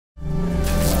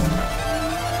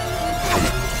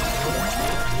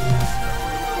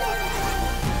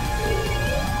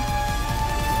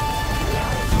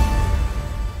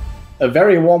A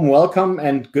very warm welcome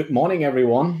and good morning,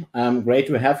 everyone. Great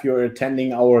to have you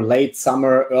attending our late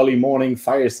summer, early morning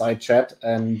fireside chat,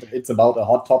 and it's about a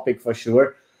hot topic for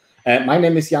sure. My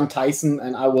name is Jan Thijssen,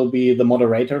 and I will be the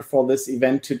moderator for this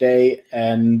event today.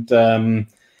 And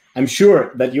I'm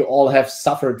sure that you all have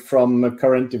suffered from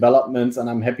current developments, and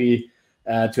I'm happy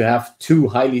to have two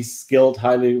highly skilled,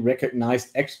 highly recognized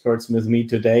experts with me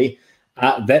today.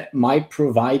 That might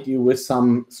provide you with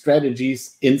some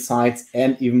strategies, insights,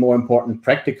 and even more important,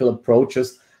 practical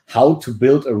approaches how to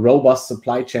build a robust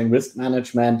supply chain risk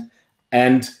management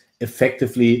and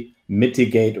effectively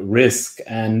mitigate risk.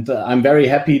 And I'm very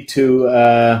happy to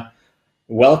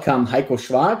welcome Heiko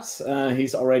Schwarz.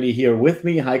 He's already here with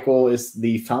me. Heiko is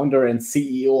the founder and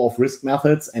CEO of Risk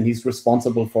Methods, and he's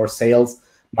responsible for sales,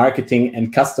 marketing,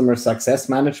 and customer success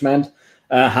management.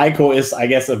 Heiko is, I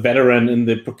guess, a veteran in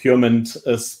the procurement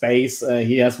space.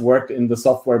 He has worked in the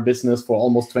software business for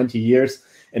almost 20 years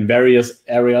in various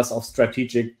areas of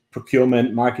strategic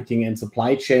procurement, marketing, and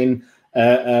supply chain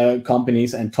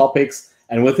companies and topics.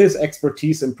 And with his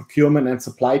expertise in procurement and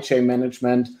supply chain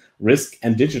management, risk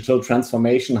and digital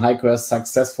transformation, Heiko has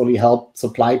successfully helped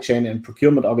supply chain and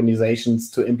procurement organizations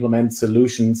to implement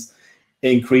solutions,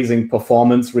 increasing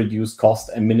performance, reduce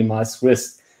cost, and minimize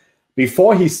risk.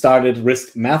 Before he started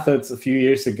Risk Methods a few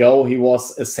years ago, he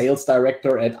was a sales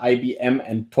director at IBM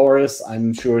and Taurus.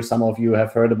 I'm sure some of you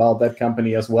have heard about that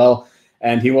company as well.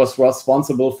 And he was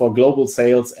responsible for global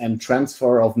sales and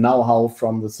transfer of know-how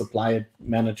from the supply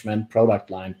management product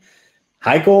line.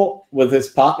 Heiko, with his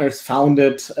partners,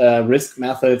 founded Risk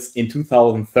Methods in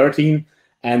 2013,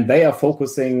 and they are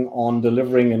focusing on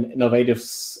delivering an innovative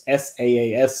SaaS,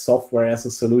 software as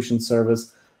a solution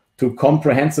service, to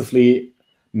comprehensively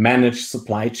manage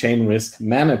supply chain risk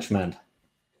management.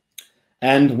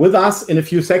 And with us in a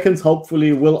few seconds,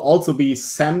 hopefully, will also be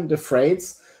Sam de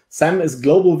Frates. Sam is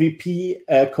Global VP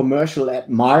Commercial at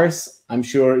Mars. I'm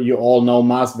sure you all know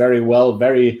Mars very well,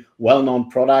 very well-known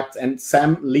product. And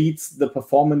Sam leads the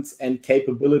performance and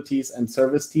capabilities and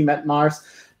service team at Mars,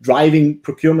 driving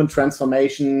procurement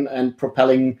transformation and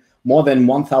propelling more than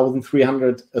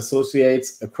 1,300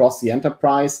 associates across the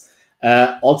enterprise.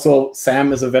 Also,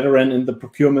 Sam is a veteran in the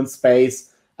procurement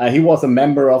space. He was a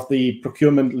member of the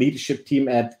procurement leadership team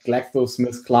at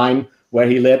GlaxoSmithKline, where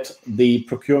he led the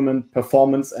procurement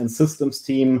performance and systems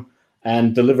team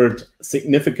and delivered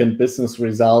significant business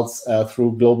results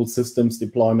through global systems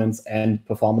deployments and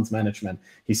performance management.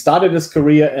 He started his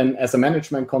career as a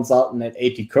management consultant at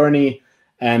A.T. Kearney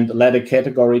and led a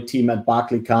category team at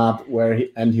Barclaycard, where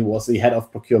he was the head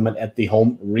of procurement at the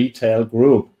Home Retail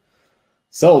Group.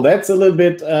 So that's a little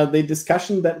bit the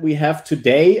discussion that we have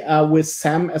today with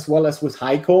Sam as well as with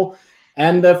Heiko.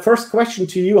 And the first question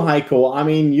to you, Heiko. I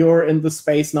mean, you're in the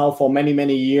space now for many,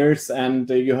 many years, and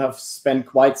you have spent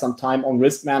quite some time on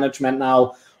risk management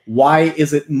now. Why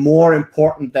is it more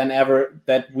important than ever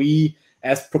that we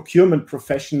as procurement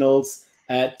professionals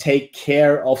take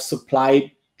care of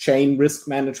supply chain risk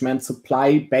management,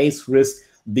 supply-based risk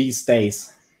these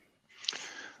days?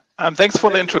 Thanks for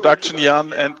the introduction,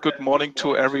 Jan, and good morning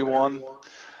to everyone.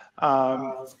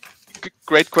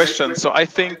 Great question. So I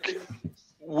think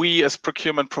we as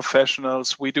procurement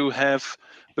professionals, we do have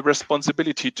the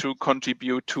responsibility to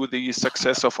contribute to the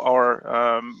success of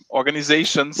our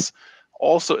organizations,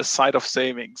 also a side of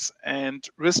savings. And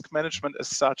risk management as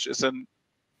such is an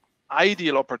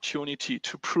ideal opportunity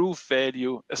to prove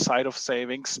value aside of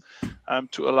savings,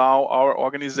 to allow our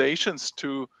organizations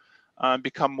to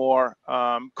become more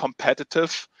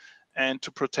competitive and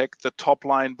to protect the top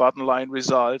line, bottom line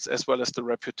results, as well as the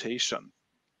reputation.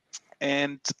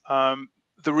 And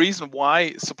the reason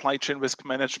why supply chain risk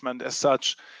management as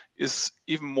such is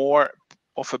even more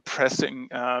of a pressing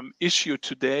issue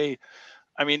today.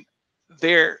 I mean,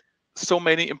 there are so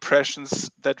many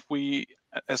impressions that we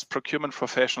as procurement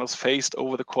professionals faced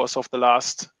over the course of the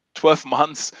last 12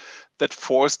 months that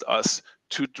forced us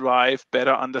to drive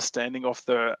better understanding of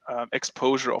the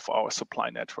exposure of our supply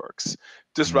networks.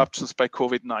 Disruptions by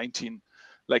COVID-19.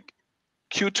 Like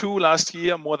Q2 last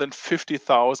year, more than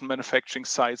 50,000 manufacturing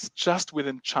sites just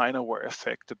within China were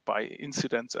affected by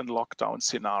incidents and lockdown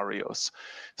scenarios.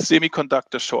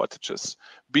 Semiconductor shortages.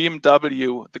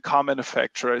 BMW, the car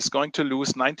manufacturer, is going to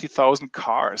lose 90,000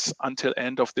 cars until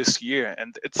end of this year.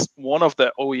 And it's one of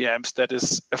the OEMs that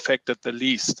is affected the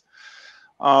least.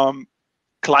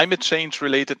 Climate change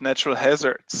related natural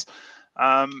hazards.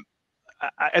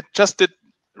 I just did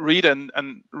read a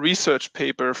research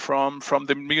paper from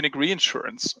the Munich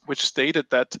Reinsurance, which stated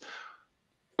that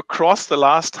across the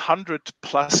last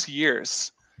 100+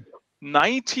 years,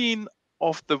 19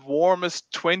 of the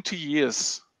warmest 20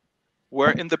 years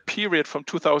were in the period from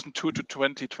 2002 to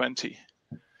 2020.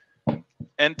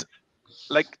 And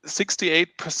like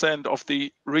 68% of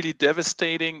the really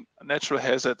devastating natural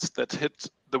hazards that hit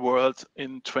the world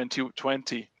in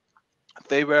 2020,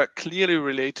 they were clearly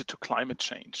related to climate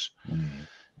change.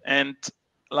 And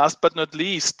last but not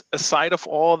least, aside of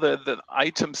all the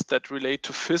items that relate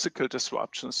to physical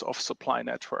disruptions of supply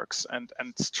networks and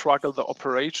struggle the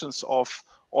operations of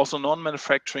also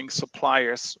non-manufacturing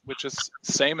suppliers, which is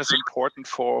same as important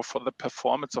for the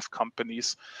performance of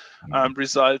companies,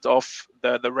 result of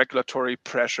the regulatory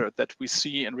pressure that we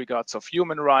see in regards of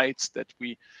human rights, that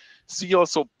we see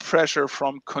also pressure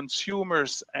from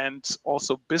consumers and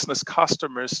also business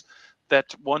customers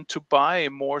that want to buy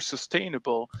more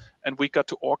sustainable, and we got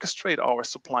to orchestrate our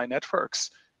supply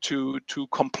networks to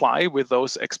comply with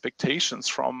those expectations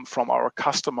from our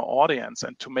customer audience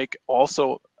and to make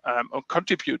also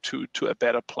contribute to a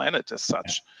better planet as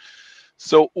such.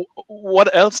 So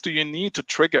what else do you need to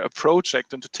trigger a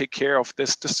project and to take care of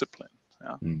this discipline?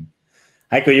 Yeah.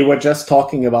 Heiko, you were just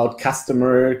talking about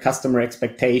customer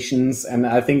expectations, and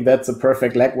I think that's a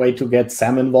perfect way to get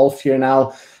Sam involved here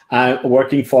now,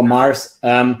 working for Mars.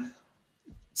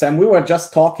 Sam, we were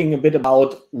just talking a bit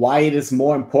about why it is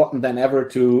more important than ever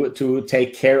to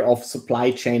take care of supply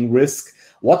chain risk.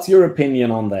 What's your opinion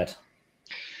on that?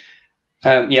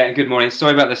 Yeah, good morning.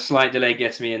 Sorry about the slight delay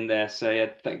getting me in there. So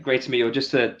yeah, great to meet you.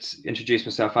 Just to introduce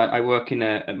myself, I work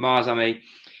at Mars. I'm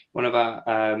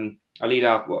I lead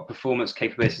our performance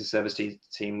capability service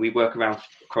team. We work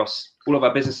across all of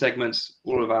our business segments,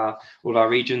 all of our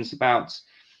regions. About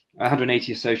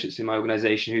 180 associates in my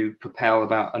organization who propel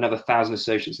about another 1,000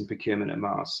 associates in procurement at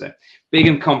Mars. So big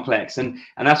and complex, and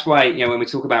that's why when we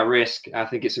talk about risk, I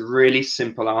think it's a really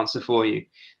simple answer for you.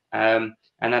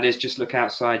 And that is just look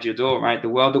outside your door, right? The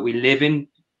world that we live in,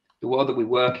 the world that we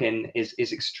work in is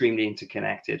extremely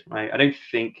interconnected, right? I don't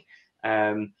think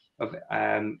I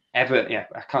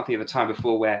can't think of a time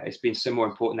before where it's been so more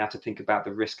important now to think about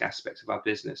the risk aspects of our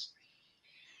business.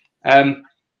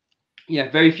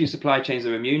 Very few supply chains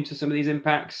are immune to some of these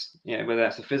impacts, whether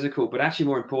that's the physical, but actually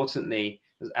more importantly,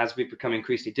 as we become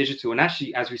increasingly digital, and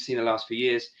actually as we've seen in the last few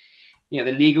years, the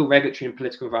legal, regulatory, and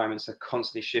political environments are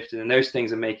constantly shifting, and those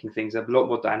things are making things a lot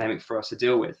more dynamic for us to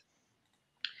deal with.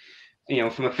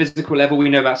 From a physical level, we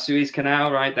know about Suez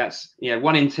Canal, right? That's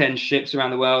 1 in 10 ships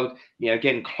around the world,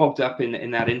 getting clogged up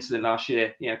in that incident last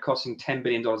year, costing $10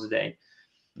 billion a day.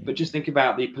 But just think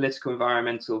about the political,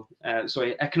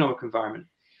 economic environment.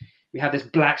 We had this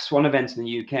black swan event in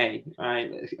the UK,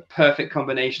 right? A perfect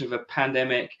combination of a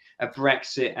pandemic, a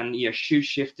Brexit, and huge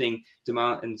shifting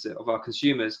demands of our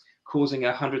consumers, causing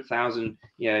 100,000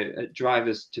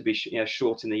 drivers to be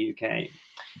short in the UK.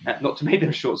 Not to make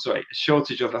them short, sorry, a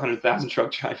shortage of 100,000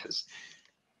 truck drivers.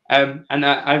 And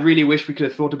I really wish we could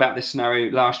have thought about this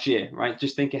scenario last year, right?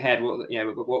 Just think ahead.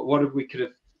 What we could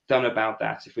have done about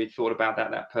that if we'd thought about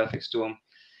that perfect storm.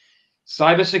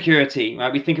 Cybersecurity,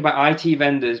 right? We think about IT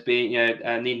vendors being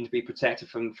needing to be protected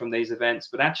from these events,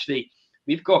 but actually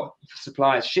we've got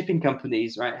suppliers, shipping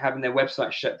companies, right, having their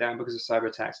websites shut down because of cyber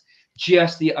attacks.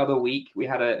 Just the other week, we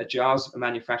had a jars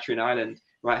manufacturer in Ireland,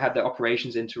 right, had their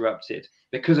operations interrupted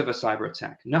because of a cyber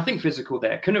attack. Nothing physical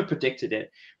there, couldn't have predicted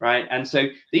it, right? And so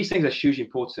these things are hugely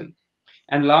important.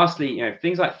 And lastly,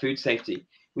 things like food safety.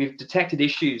 We've detected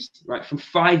issues, right, from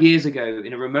 5 years ago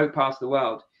in a remote part of the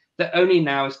world that only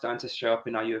now is starting to show up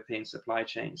in our European supply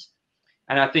chains.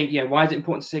 And I think, why is it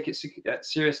important to take it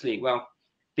seriously? Well,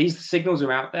 these signals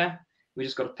are out there. We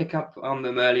just got to pick up on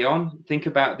them early on, think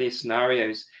about these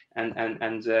scenarios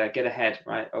and get ahead,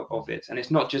 right, of it. And it's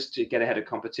not just to get ahead of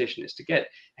competition, it's to get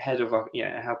ahead of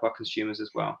help our consumers as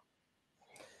well.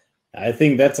 I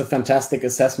think that's a fantastic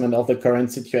assessment of the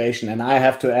current situation. And I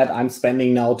have to add, I'm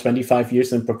spending now 25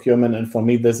 years in procurement. And for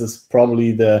me, this is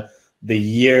probably the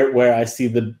year where I see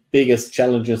the biggest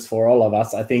challenges for all of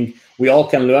us. I think we all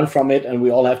can learn from it and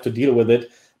we all have to deal with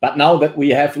it. But now that we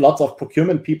have lots of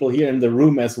procurement people here in the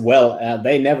room as well,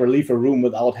 they never leave a room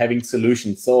without having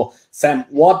solutions. So, Sam,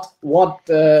 what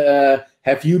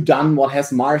have you done? What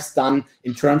has Mars done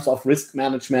in terms of risk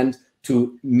management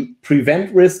to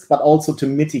prevent risk, but also to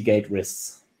mitigate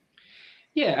risks?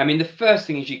 Yeah, I mean, the first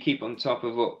thing is you keep on top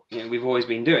of what we've always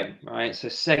been doing, right? So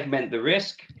segment the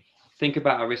risk, think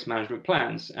about our risk management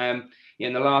plans.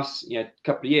 In the last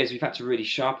couple of years, we've had to really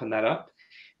sharpen that up.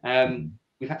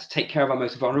 We've had to take care of our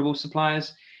most vulnerable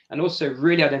suppliers and also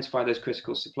really identify those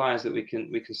critical suppliers that we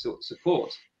can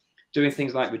support. Doing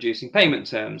things like reducing payment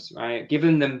terms, right?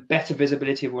 Giving them better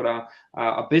visibility of what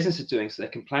our business is doing so they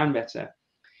can plan better.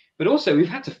 But also we've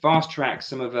had to fast track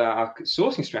some of our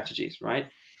sourcing strategies, right?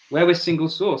 Think about the supply chain management, right? We've had to Where we're single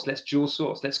source, let's dual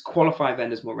source. Let's qualify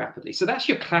vendors more rapidly. So that's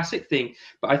your classic thing.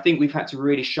 But I think we've had to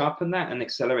really sharpen that and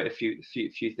accelerate a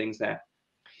few things there.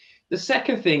 The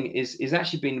second thing is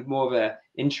actually been more of an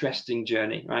interesting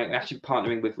journey, right? Actually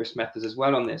partnering with Risk Methods as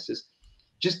well on this is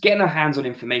just getting our hands on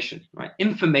information, right?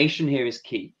 Information here is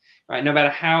key, right? No matter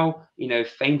how, you know,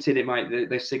 fainted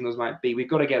those signals might be, we've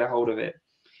got to get a hold of it.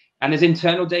 And there's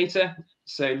internal data.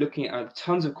 So looking at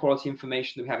tons of quality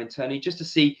information that we have internally, just to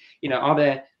see, you know, are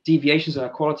there deviations in our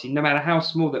quality, no matter how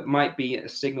small that might be a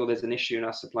signal there's an issue in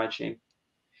our supply chain.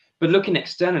 But looking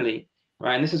externally,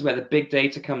 right, and this is where the big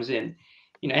data comes in.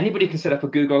 You know, anybody can set up a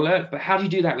Google alert, but how do you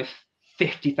do that with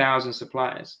 50,000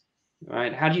 suppliers,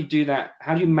 right? How do you do that?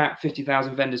 How do you map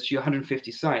 50,000 vendors to your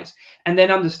 150 sites and then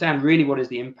understand really what is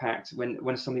the impact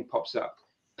when something pops up?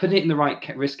 Put it in the right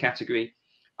risk category,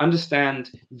 understand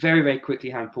very, very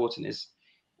quickly how important it is,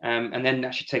 and then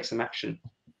actually take some action.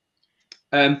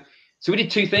 So we did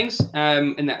two things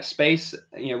in that space,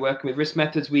 you know, working with Risk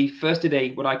Methods. We first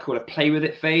did what I call a play with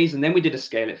it phase, and then we did a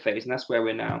scale it phase, and that's where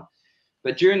we're now.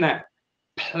 But during that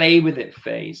play with it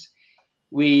phase,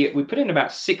 we put in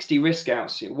about 60 risk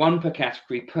outs, one per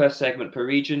category, per segment, per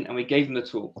region, and we gave them the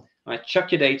tool. Right,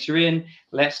 chuck your data in.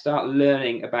 Let's start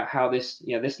learning about how this,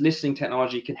 you know, this listening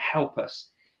technology can help us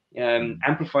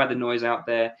amplify the noise out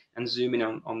there and zoom in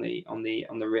on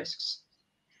the risks.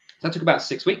 So that took about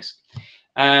 6 weeks,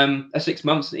 6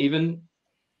 months even,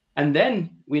 and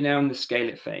then we're now in the scale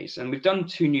it phase, and we've done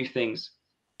two new things.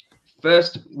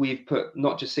 First, we've put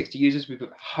not just 60 users, we've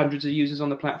put hundreds of users on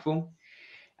the platform.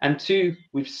 And two,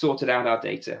 we've sorted out our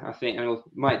data. I think, and we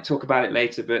might talk about it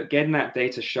later, but getting that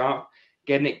data sharp,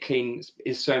 getting it clean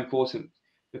is so important,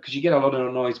 because you get a lot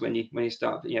of noise when you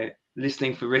start, you know,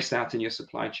 listening for risks out in your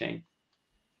supply chain.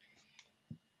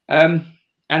 And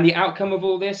the outcome of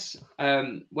all this,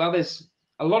 well, there's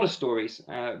a lot of stories.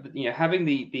 You know, having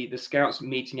the scouts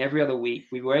meeting every other week,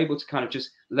 we were able to kind of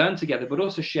just learn together, but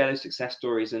also share those success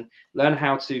stories and learn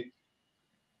how to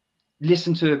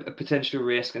listen to a potential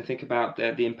risk and think about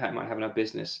the impact it might have on our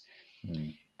business.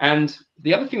 And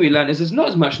the other thing we learned is there's not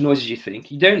as much noise as you think.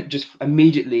 You don't just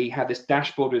immediately have this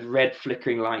dashboard with red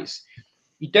flickering lights.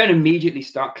 You don't immediately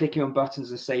start clicking on buttons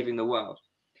and saving the world.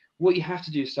 What you have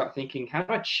to do is start thinking, how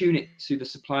do I tune it to the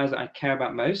suppliers that I care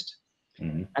about most?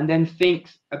 And then think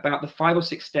about the 5 or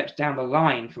 6 steps down the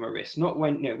line from a risk, not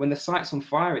when, you know, when the site's on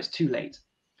fire, it's too late.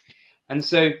 And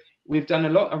so we've done a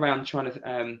lot around trying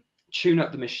to tune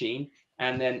up the machine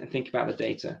and then think about the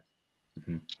data.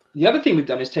 The other thing we've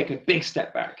done is taken a big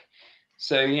step back.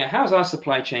 So, you know, how's our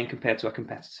supply chain compared to our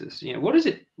competitors? You know, what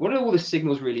do all the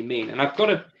signals really mean? And I've got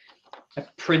a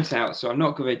printout, so I'm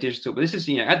not very digital, but this is,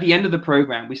 you know, at the end of the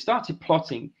program, we started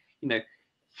plotting, you know,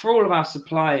 for all of our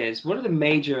suppliers, what are the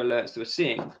major alerts that we're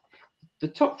seeing? The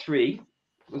top 3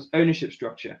 was ownership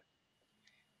structure.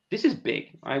 This is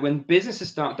big, right? When businesses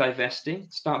start divesting,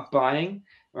 start buying,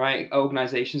 right?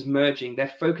 Organizations merging,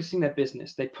 they're focusing their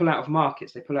business. They pull out of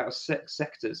markets, they pull out of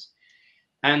sectors.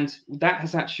 And that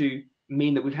has actually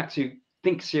mean that we've had to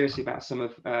think seriously about some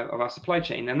of our supply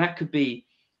chain. And that could be,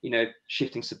 you know,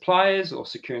 shifting suppliers or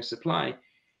securing supply.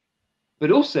 But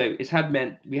also it's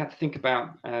meant we have to think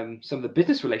about some of the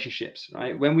business relationships,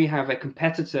 right? When we have a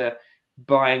competitor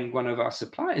buying one of our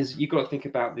suppliers, you've got to think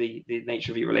about the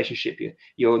nature of your relationship,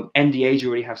 your NDAs you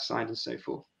already have signed and so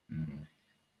forth.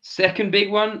 Second big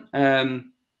one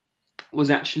was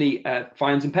actually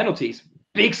fines and penalties.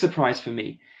 Big surprise for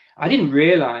me. I didn't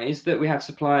realize that we had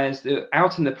suppliers that are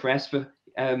out in the press for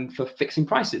fixing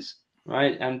prices,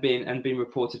 right? And being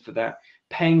reported for that,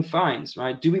 paying fines,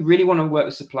 right? Do we really want to work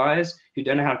with suppliers who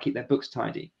don't know how to keep their books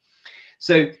tidy?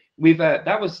 So we've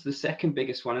that was the second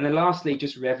biggest one. And then lastly,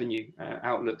 just revenue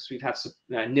outlooks. We've had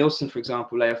Nielsen, for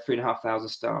example, lay off 3,500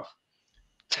 staff.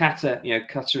 Tata, you know,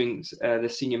 cutting the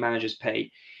senior managers'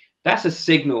 pay. That's a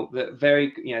signal that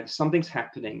you know, something's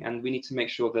happening, and we need to make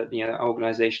sure that, you know, our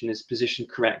organization is positioned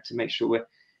correct to make sure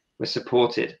we're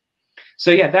supported. So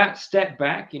yeah, that step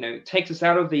back, you know, takes us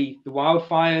out of the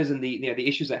wildfires and the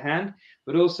issues at hand,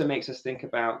 but also makes us think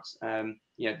about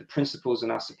you know, the principles in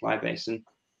our supply base and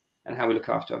how we look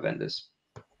after our vendors.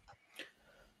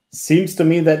 Seems to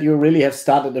me that you really have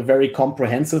started a very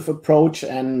comprehensive approach,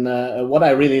 and what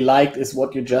I really liked is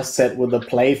what you just said with the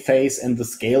play phase and the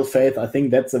scale phase. I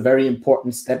think that's a very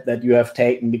important step that you have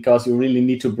taken, because you really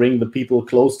need to bring the people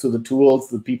close to the tools,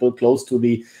 the people close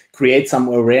to create some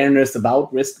awareness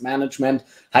about risk management.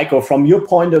 Heiko, from your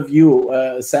point of view,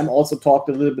 Sam also talked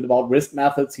a little bit about risk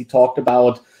methods. He talked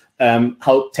about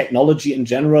how technology in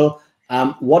general.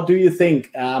 What do you think?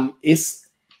 Is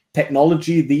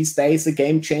technology these days a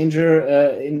game changer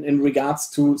in regards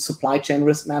to supply chain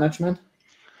risk management?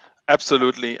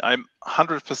 Absolutely. I'm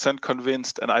 100%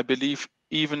 convinced, and I believe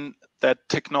even that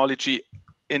technology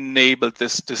enabled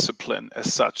this discipline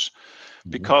as such,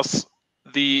 because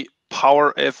the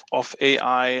power of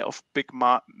AI, of big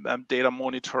data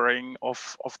monitoring,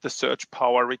 of the search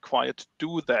power required to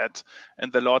do that,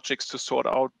 and the logics to sort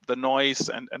out the noise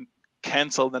and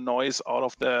cancel the noise out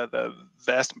of the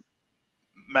vast,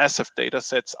 massive data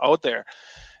sets out there,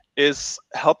 is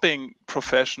helping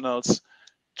professionals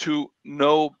to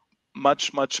know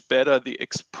much better the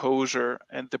exposure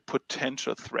and the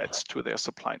potential threats to their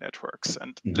supply networks.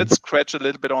 And let's scratch a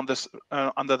little bit on this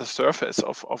under the surface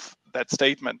of that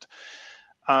statement.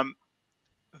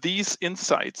 These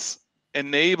insights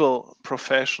enable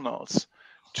professionals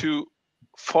to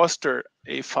foster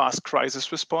a fast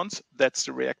crisis response. That's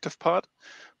the reactive part.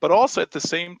 But also at the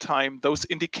same time, those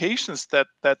indications that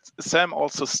Sam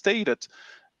also stated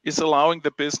is allowing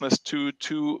the business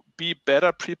to be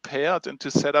better prepared and to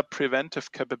set up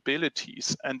preventive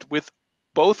capabilities. And with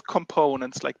both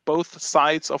components, like both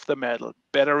sides of the medal,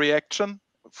 better reaction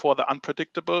for the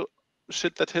unpredictable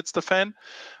shit that hits the fan,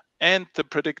 and the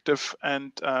predictive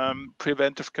and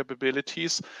preventive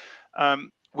capabilities,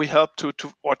 we help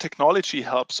or technology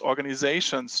helps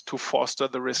organizations to foster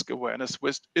the risk awareness,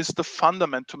 which is the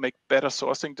fundament to make better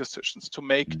sourcing decisions, to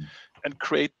make and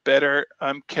create better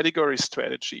category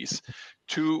strategies,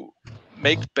 to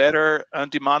make better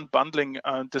demand bundling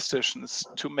decisions,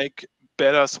 to make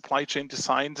better supply chain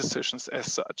design decisions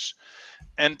as such.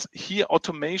 And here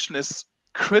automation is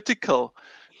critical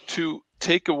to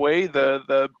take away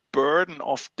the burden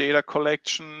of data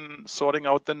collection, sorting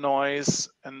out the noise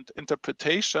and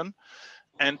interpretation,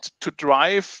 and to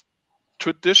drive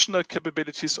traditional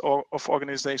capabilities of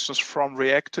organizations from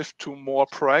reactive to more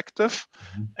proactive,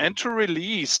 and to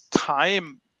release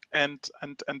time and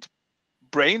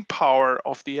brain power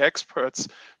of the experts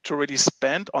to really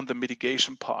spend on the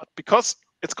mitigation part, because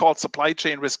it's called supply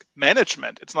chain risk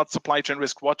management. It's not supply chain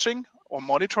risk watching or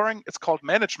monitoring, it's called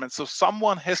management. So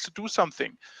someone has to do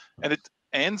something, and it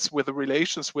ends with the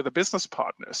relations with the business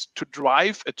partners to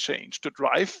drive a change, to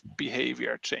drive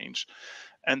behavior change.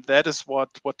 And that is what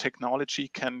technology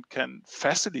can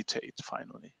facilitate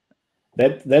finally.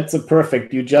 That's a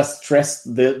perfect. You just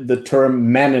stressed the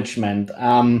term management.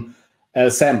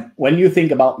 Sam, when you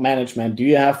think about management, do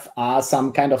you have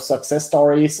some kind of success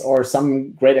stories or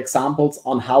some great examples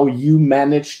on how you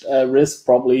managed risk,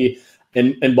 probably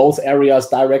in both areas,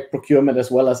 direct procurement as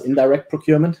well as indirect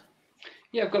procurement?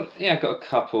 Yeah, I've got a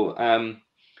couple.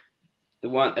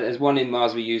 There's one in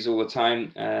Mars we use all the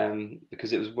time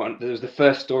because it was the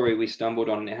first story we stumbled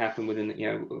on. It happened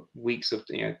within weeks of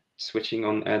switching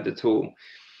on the tool,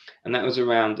 and that was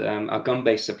around our gun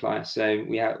base supplier. So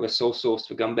we're sole sourced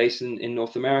for gun base in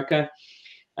North America,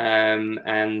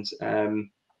 and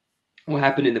what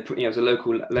happened in it was a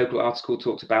local article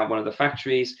talked about one of the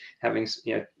factories having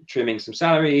trimming some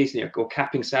salaries, or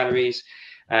capping salaries.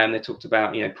 They talked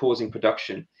about pausing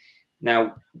production.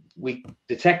 Now we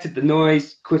detected the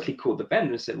noise, quickly called the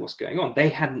vendor and said, "What's going on?" They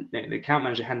hadn't, the account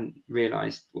manager hadn't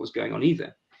realized what was going on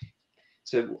either.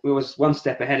 So it was one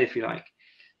step ahead, if you like.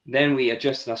 Then we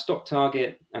adjusted our stock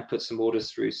target and put some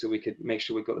orders through so we could make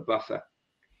sure we got the buffer.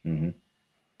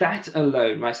 That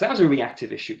alone, right? So that was a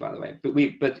reactive issue, by the way. But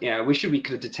we wish we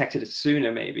could have detected it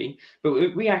sooner, maybe. But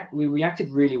we reacted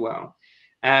really well,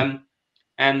 and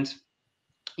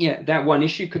that one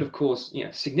issue could have caused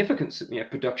significant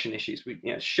production issues.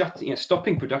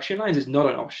 Stopping production lines is not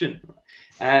an option,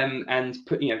 and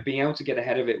being able to get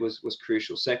ahead of it was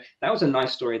crucial. So that was a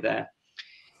nice story there.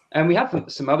 And we have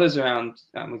some others around.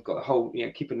 We've got a whole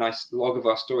keep a nice log of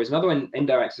our stories. Another one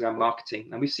indirect around marketing,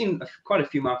 and we've seen quite a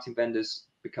few marketing vendors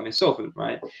become insolvent.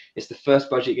 Right, it's the first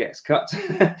budget gets cut,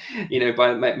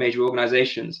 by major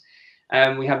organizations.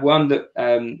 We had one that,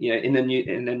 in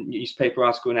the newspaper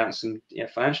article announced some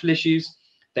financial issues.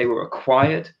 They were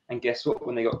acquired, and guess what?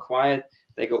 When they got acquired,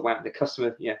 they got wound. The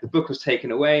customer, the book was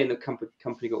taken away, and the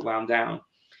company got wound down.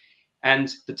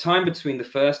 And the time between the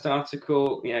first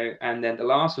article, and then the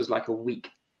last was like a week.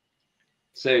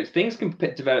 So things can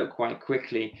develop quite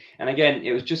quickly. And again,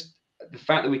 it was just the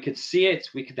fact that we could see it.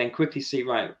 We could then quickly see,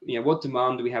 right, what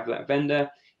demand do we have for that vendor,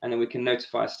 and then we can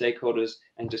notify our stakeholders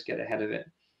and just get ahead of it.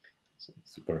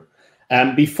 Super.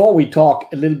 Before we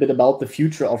talk a little bit about the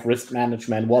future of risk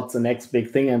management, what's the next big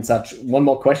thing and such, one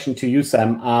more question to you,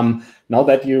 Sam. Now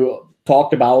that you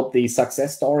talked about the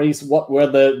success stories, what were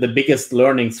the biggest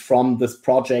learnings from this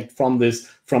project,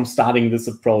 from starting this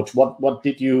approach? What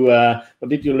did you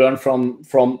learn from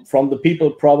the people,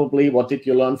 probably? What did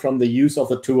you learn from the use of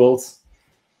the tools?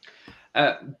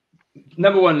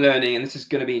 number one learning, and this is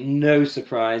going to be no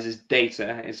surprise, is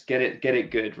data. Is get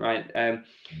it good, right?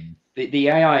 The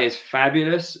AI is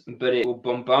fabulous, but it will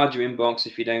bombard your inbox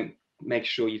if you don't make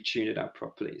sure you tune it up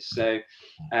properly. So,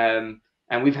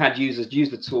 and we've had users use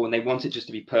the tool and they want it just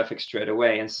to be perfect straight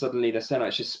away, and suddenly they're saying, oh,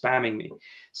 it's just spamming me.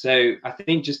 So I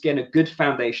think just getting a good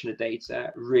foundation of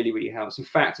data really, really helps. In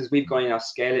fact, as we've gone in our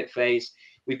scale it phase,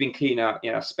 we've been cleaning up,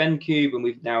 our spend cube, and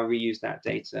we've now reused that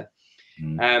data.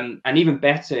 And even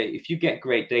better, if you get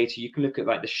great data, you can look at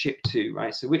like the ship to,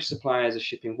 right? So which suppliers are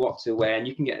shipping what to where, and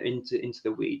you can get into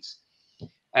the weeds.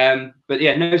 But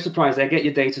yeah, no surprise there, get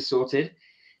your data sorted.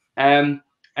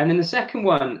 And then the second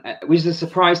one, which is a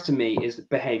surprise to me, is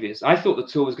behaviors. I thought the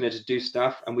tool was going to just do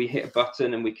stuff and we hit a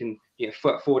button and we can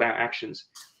forward out actions.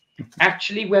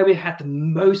 Actually, where we had the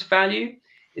most value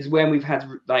is when we've had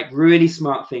like really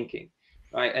smart thinking.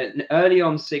 Right, an early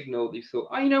on signal, you thought,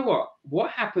 oh, you know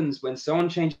what happens when someone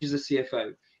changes a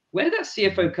CFO? Where did that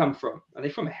CFO come from? Are they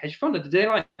from a hedge fund? Or did they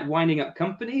like winding up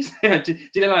companies? did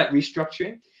they like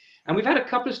restructuring? And we've had a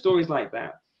couple of stories like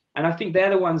that. And I think they're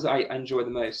the ones I enjoy the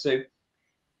most. So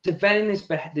developing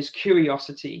this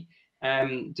curiosity,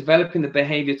 developing the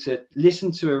behavior to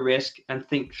listen to a risk and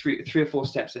think three or four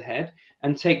steps ahead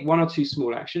and take one or two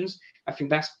small actions. I think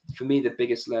that's, for me, the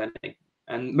biggest learning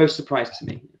and most surprise to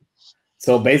me.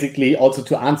 So basically, also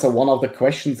to answer one of the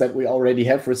questions that we already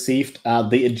have received,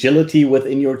 the agility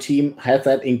within your team, has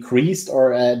that increased,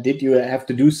 or did you have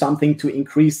to do something to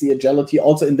increase the agility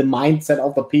also in the mindset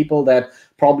of the people, that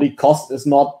probably cost is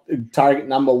not target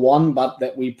number one, but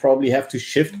that we probably have to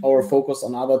shift our focus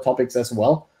on other topics as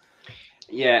well?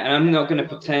 Yeah, and I'm not going to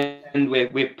pretend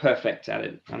we're perfect at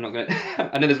it. I'm not going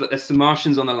to. I know there's some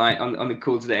Martians on the line on the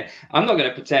call today. I'm not going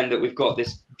to pretend that we've got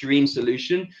this dream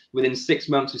solution. Within 6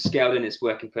 months, we've scaled and it's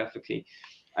working perfectly.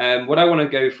 What I want to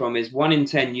go from is 1 in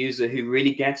 10 user who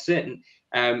really gets it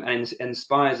and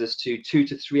inspires us to 2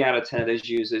 to 3 out of 10 of those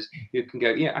users who can go,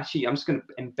 yeah, actually, I'm just going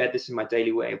to embed this in my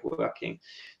daily way of working.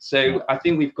 So I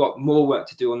think we've got more work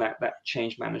to do on that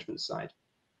change management side.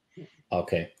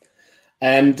 Okay,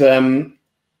 and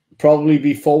probably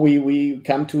before we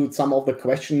come to some of the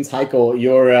questions, Heiko,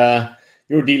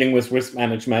 you're dealing with risk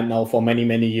management now for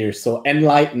many years. So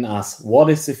enlighten us. What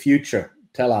is the future?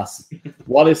 Tell us.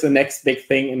 What is the next big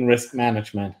thing in risk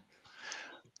management?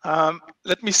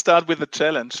 Let me start with a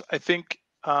challenge. I think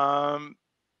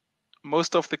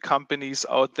most of the companies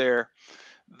out there,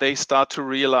 they start to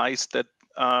realize that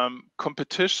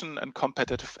competition and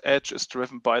competitive edge is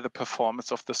driven by the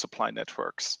performance of the supply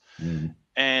networks.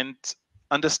 And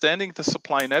understanding the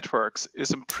supply networks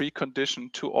is a precondition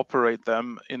to operate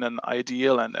them in an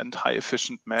ideal and high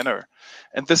efficient manner.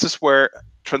 And this is where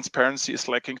transparency is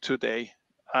lacking today.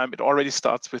 It already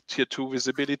starts with tier 2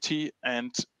 visibility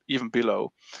and even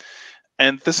below.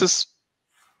 And this is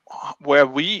where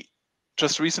we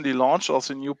just recently launched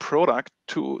also a new product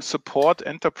to support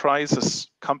enterprises,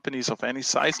 companies of any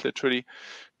size, literally,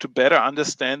 to better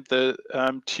understand the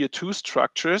tier 2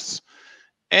 structures,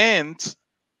 and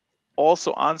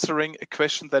also answering a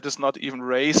question that is not even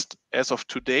raised as of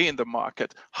today in the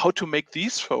market: how to make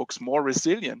these folks more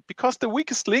resilient, because the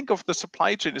weakest link of the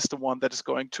supply chain is the one that is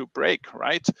going to break,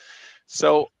 right?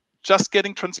 So just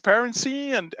getting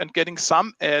transparency and getting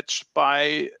some edge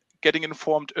by getting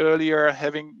informed earlier,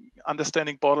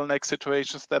 understanding bottleneck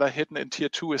situations that are hidden in tier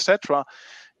 2, etc.,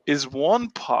 is one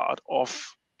part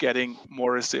of getting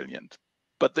more resilient.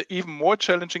 But the even more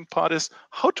challenging part is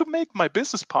how to make my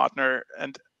business partner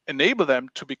and enable them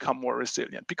to become more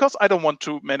resilient, because I don't want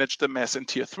to manage the mess in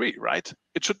tier 3, right?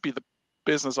 It should be the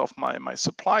business of my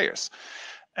suppliers.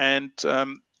 And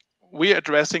we're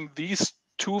addressing these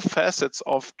 2 facets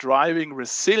of driving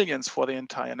resilience for the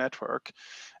entire network.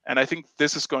 And I think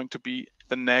this is going to be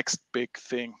the next big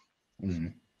thing.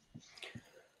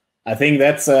 I think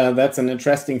that's an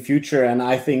interesting future, and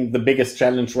I think the biggest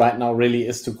challenge right now really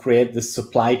is to create this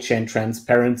supply chain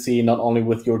transparency, not only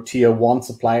with your tier 1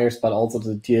 suppliers, but also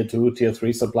the tier 2, tier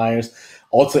 3 suppliers.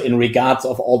 Also in regards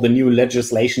of all the new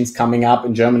legislations coming up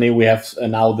in Germany, we have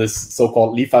now this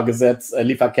so-called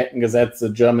Lieferkettengesetz, the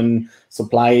German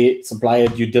Supplier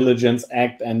Due Diligence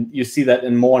Act, and you see that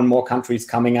in more and more countries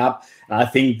coming up. And I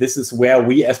think this is where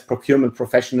we as procurement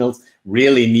professionals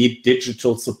really need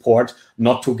digital support,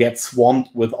 not to get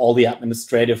swamped with all the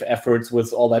administrative efforts,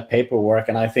 with all that paperwork.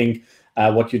 And I think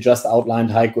what you just outlined,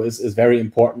 Heiko, is very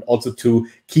important also to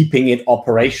keeping it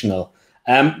operational.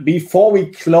 Before we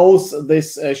close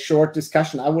this short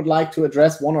discussion, I would like to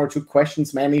address 1 or 2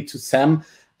 questions, mainly to Sam.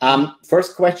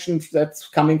 First question that's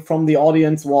coming from the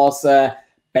audience was,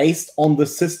 based on the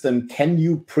system, can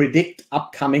you predict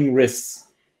upcoming risks?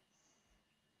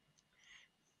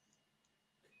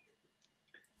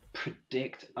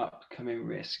 predict upcoming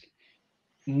risk.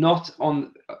 Not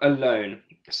on alone.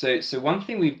 So one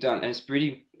thing we've done, and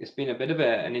it's been a bit of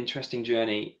an interesting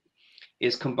journey,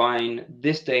 is combine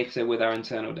this data with our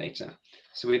internal data.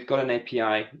 So we've got an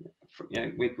API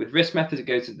with risk methods.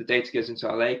 The data goes into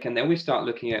our lake, and then we start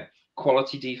looking at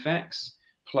quality defects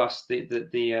plus the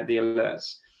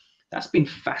alerts. That's been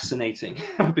fascinating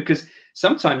because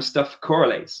sometimes stuff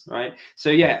correlates, right? So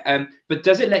yeah, but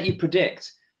does it let you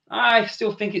predict? I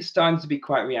still think it's starting to be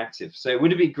quite reactive. So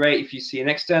would it be great if you see an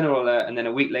external alert and then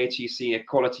a week later you see a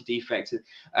quality defect?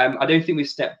 I don't think we've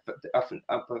stepped up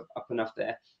enough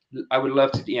there. I would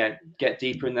love to get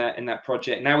deeper in that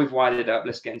project. Now we've wired it up,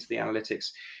 let's get into the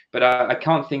analytics. But I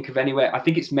can't think of anywhere. I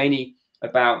think it's mainly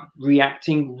about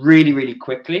reacting really, really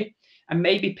quickly and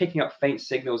maybe picking up faint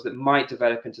signals that might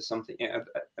develop into something,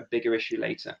 a bigger issue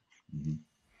later. Mm-hmm.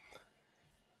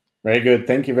 Very good.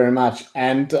 Thank you very much.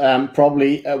 And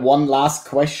probably one last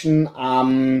question.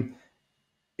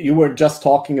 You were just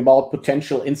talking about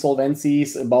potential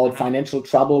insolvencies, about financial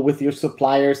trouble with your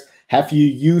suppliers. Have you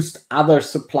used other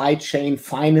supply chain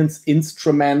finance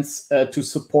instruments to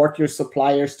support your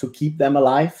suppliers to keep them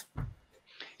alive?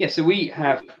 Yeah, so we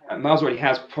have, Miles already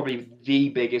has probably the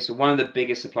biggest, or one of the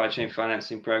biggest supply chain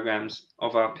financing programs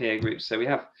of our peer group. So we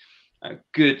have a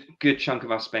good chunk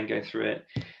of our spend go through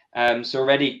it. So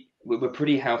already we're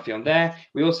pretty healthy on there.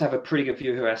 We also have a pretty good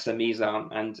view who SMEs are,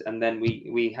 and then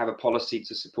we have a policy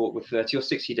to support with 30 or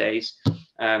 60 days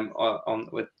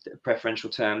with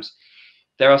preferential terms.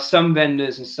 There are some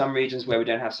vendors in some regions where we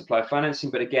don't have supply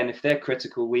financing, but again, if they're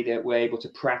critical, we're able to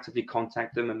proactively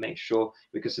contact them and make sure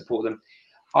we can support them.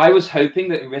 I was hoping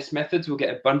that in risk methods we'll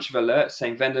get a bunch of alerts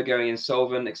saying vendor going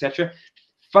insolvent, etc.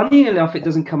 Funny enough, it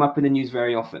doesn't come up in the news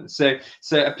very often. So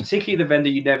particularly the vendor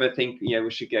you never think we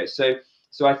should go.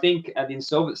 So I think the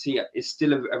insolvency is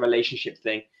still a relationship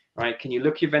thing, right? Can you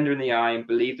look your vendor in the eye and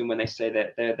believe them when they say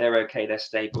that they're okay, they're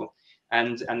stable,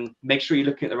 and make sure you're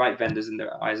looking at the right vendors in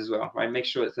their eyes as well, right? Make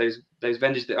sure it's those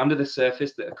vendors that are under the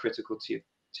surface that are critical to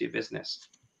your business.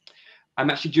 I'm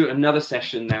actually due another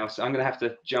session now, so I'm going to have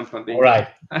to jump on. All right.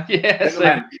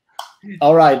 Yeah.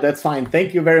 All right, that's fine.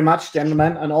 Thank you very much,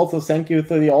 gentlemen. And also thank you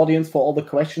to the audience for all the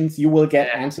questions. You will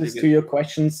get answers to your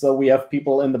questions. So we have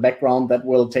people in the background that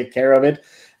will take care of it.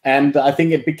 And I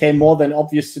think it became more than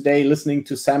obvious today, listening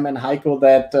to Sam and Heiko,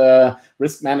 that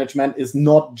risk management is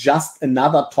not just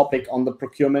another topic on the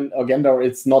procurement agenda, or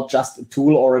it's not just a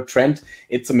tool or a trend.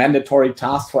 It's a mandatory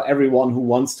task for everyone who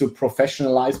wants to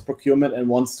professionalize procurement and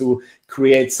wants to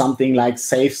create something like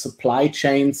safe supply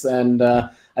chains. And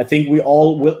I think we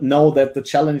all will know that the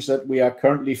challenge that we are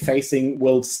currently facing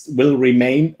will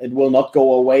remain. It will not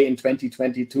go away in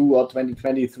 2022 or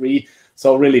 2023.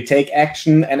 So really take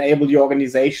action, enable your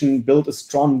organization, build a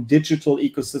strong digital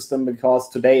ecosystem, because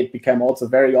today it became also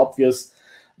very obvious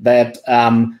that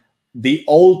the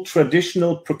old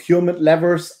traditional procurement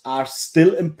levers are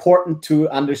still important to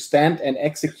understand and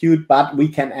execute, but we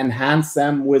can enhance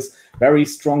them with very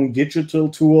strong digital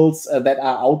tools that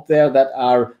are out there, that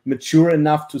are mature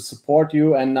enough to support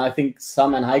you. And I think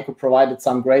Sam and Heiko provided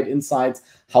some great insights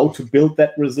how to build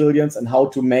that resilience and how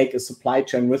to make a supply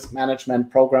chain risk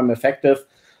management program effective.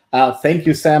 Thank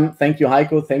you, Sam. Thank you,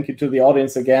 Heiko. Thank you to the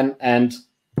audience again, and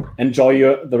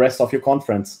enjoy the rest of your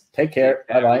conference. Take care.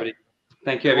 Bye-bye. Everybody.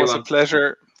 Thank you, everyone. It was a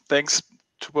pleasure. Thanks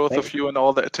to both of you and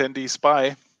all the attendees.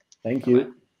 Bye. Thank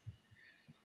you.